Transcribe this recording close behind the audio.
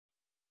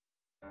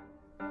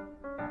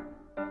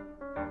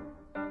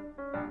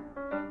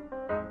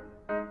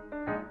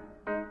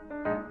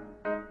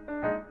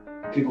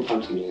People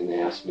come to me and they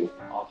ask me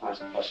all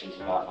kinds of questions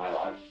about my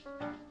life.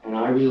 And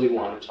I really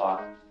want to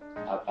talk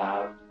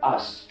about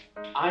us.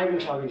 I've been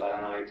talking about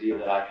an idea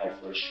that I had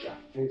for a show.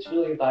 And it's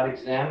really about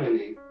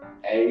examining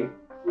a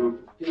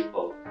group of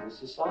people in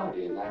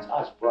society, and that's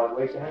us,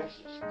 Broadway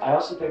dancers. I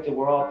also think that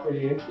we're all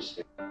pretty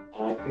interesting.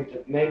 And I think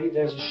that maybe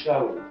there's a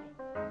show in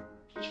there,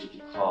 which would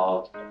be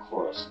called a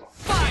chorus line.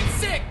 5,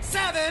 6,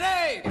 7,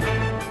 8!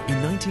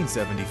 In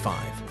 1975,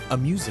 a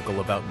musical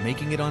about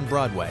making it on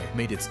Broadway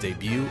made its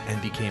debut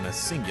and became a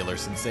singular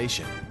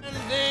sensation.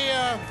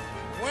 The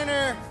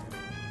winner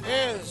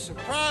is,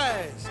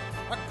 surprise,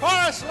 a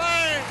chorus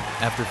line!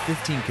 After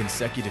 15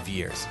 consecutive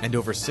years and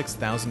over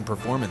 6,000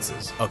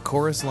 performances, A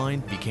Chorus Line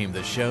became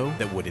the show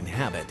that would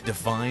inhabit,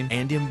 define,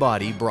 and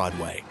embody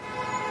Broadway.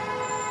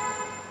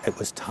 It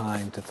was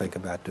time to think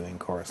about doing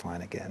chorus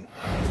line again.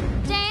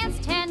 Dance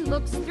 10,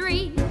 looks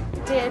 3.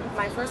 Did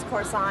my first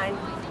chorus line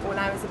when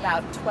I was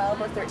about 12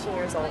 or 13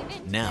 years old.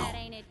 Now,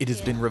 it has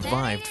been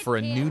revived for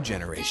a new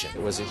generation.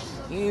 It was a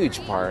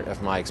huge part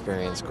of my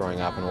experience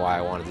growing up and why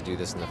I wanted to do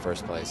this in the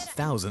first place.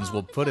 Thousands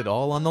will put it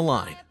all on the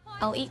line.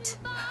 I'll eat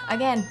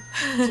again.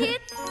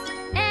 Tits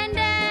and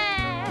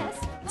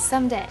ass.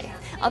 Someday,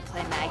 I'll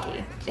play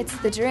Maggie. It's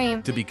the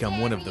dream. To become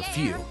one of the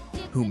few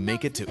who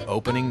make it to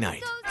opening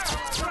night.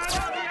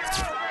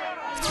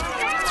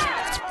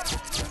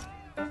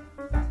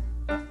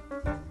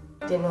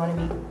 Didn't want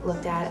to be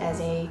looked at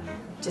as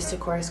just a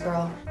chorus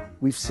girl.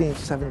 We've seen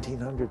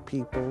 1,700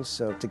 people,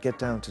 so to get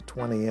down to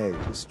 28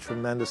 is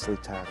tremendously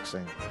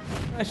taxing.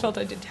 I felt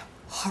I did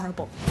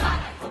horrible.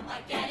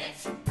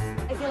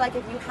 I feel like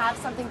if you have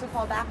something to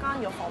fall back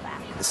on, you'll fall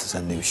back. This is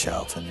a new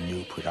show, it's a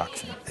new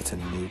production, it's a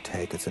new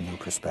take, it's a new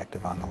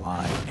perspective on the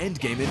line.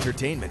 Endgame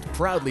Entertainment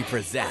proudly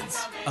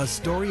presents a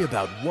story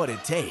about what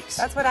it takes.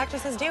 That's what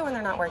actresses do when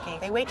they're not working.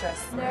 They waitress.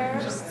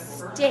 Nerves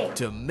stink.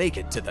 To make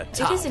it to the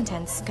top. It is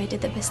intense. I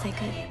did the best I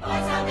could.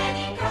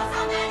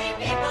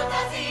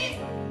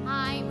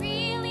 I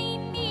really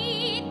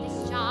need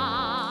this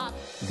job.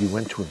 You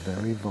went to a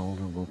very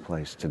vulnerable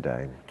place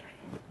today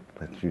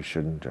that you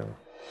shouldn't do.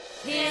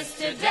 Here's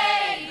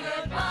today,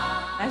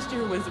 goodbye. Last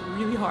year was a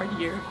really hard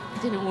year.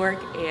 It didn't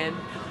work, and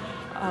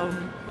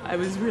I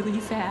was really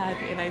sad,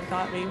 and I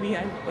thought maybe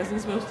I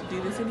wasn't supposed to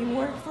do this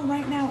anymore. For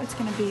right now, it's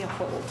going to be a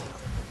hold,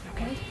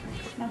 okay?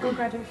 Now go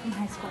graduate from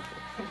high school.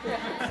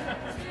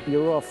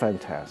 You're all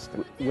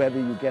fantastic, whether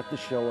you get the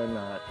show or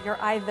not.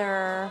 You're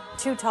either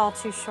too tall,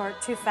 too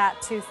short, too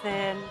fat, too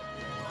thin.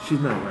 She's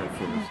not right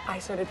for this. I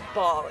started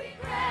bawling.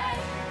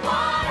 What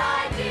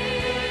I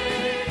did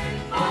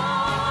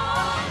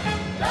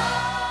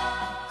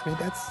I mean,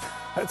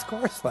 that's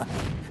chorus line.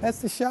 That's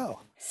the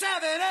show.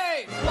 7,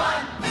 8!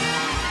 1!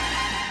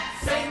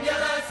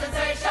 Singular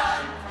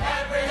sensation,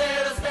 every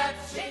little step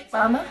she...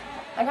 Mama,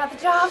 I got the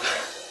job.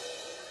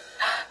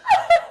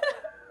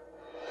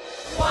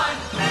 1!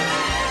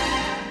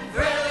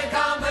 Thrilling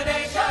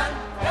combination,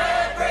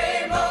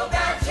 every move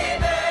that she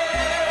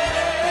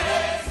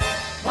makes.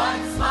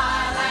 One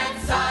smile and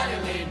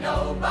suddenly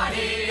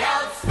nobody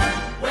else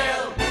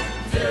will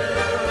do.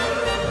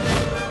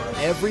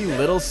 Every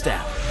little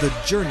step, the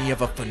journey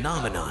of a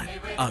phenomenon,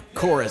 a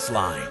chorus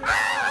line.